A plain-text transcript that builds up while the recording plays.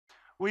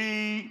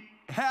We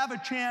have a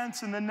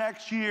chance in the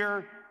next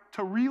year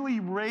to really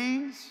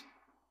raise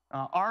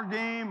our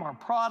game, our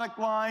product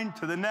line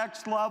to the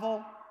next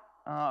level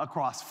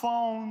across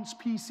phones,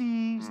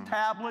 PCs,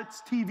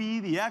 tablets,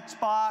 TV, the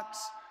Xbox.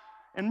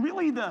 And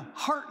really the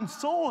heart and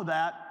soul of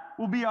that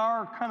will be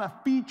our kind of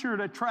featured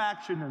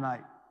attraction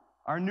tonight,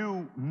 our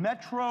new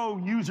Metro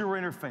user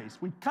interface.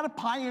 We kind of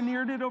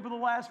pioneered it over the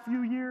last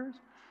few years,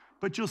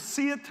 but you'll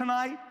see it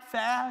tonight,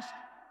 fast,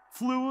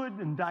 fluid,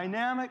 and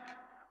dynamic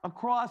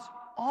across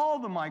all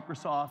the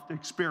Microsoft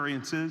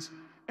experiences,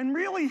 and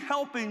really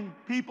helping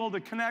people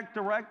to connect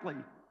directly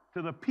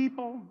to the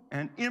people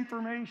and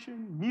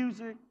information,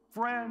 music,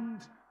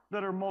 friends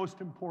that are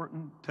most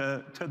important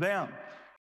to them.